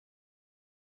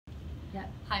Yeah.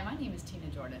 Hi, my name is Tina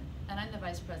Jordan, and I'm the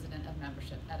Vice President of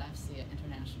Membership at AFCEA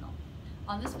International.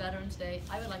 On this Veterans Day,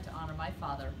 I would like to honor my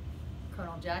father,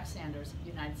 Colonel Jack Sanders,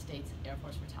 United States Air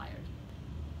Force retired.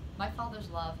 My father's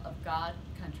love of God,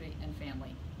 country, and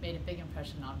family made a big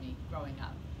impression on me growing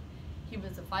up. He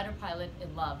was a fighter pilot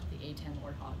and loved the A-10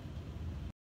 Warthog.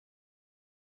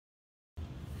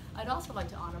 I'd also like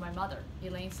to honor my mother,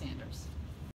 Elaine Sanders.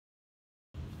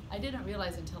 I didn't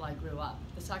realize until I grew up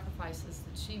the sacrifices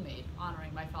that she made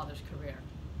honoring my father's career.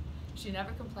 She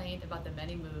never complained about the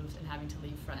many moves and having to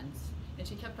leave friends, and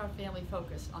she kept our family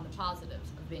focused on the positives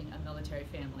of being a military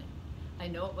family. I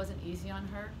know it wasn't easy on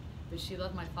her, but she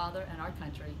loved my father and our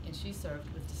country, and she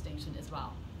served with distinction as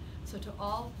well. So to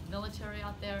all military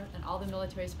out there and all the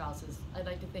military spouses, I'd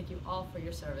like to thank you all for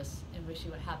your service and wish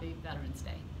you a happy Veterans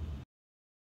Day.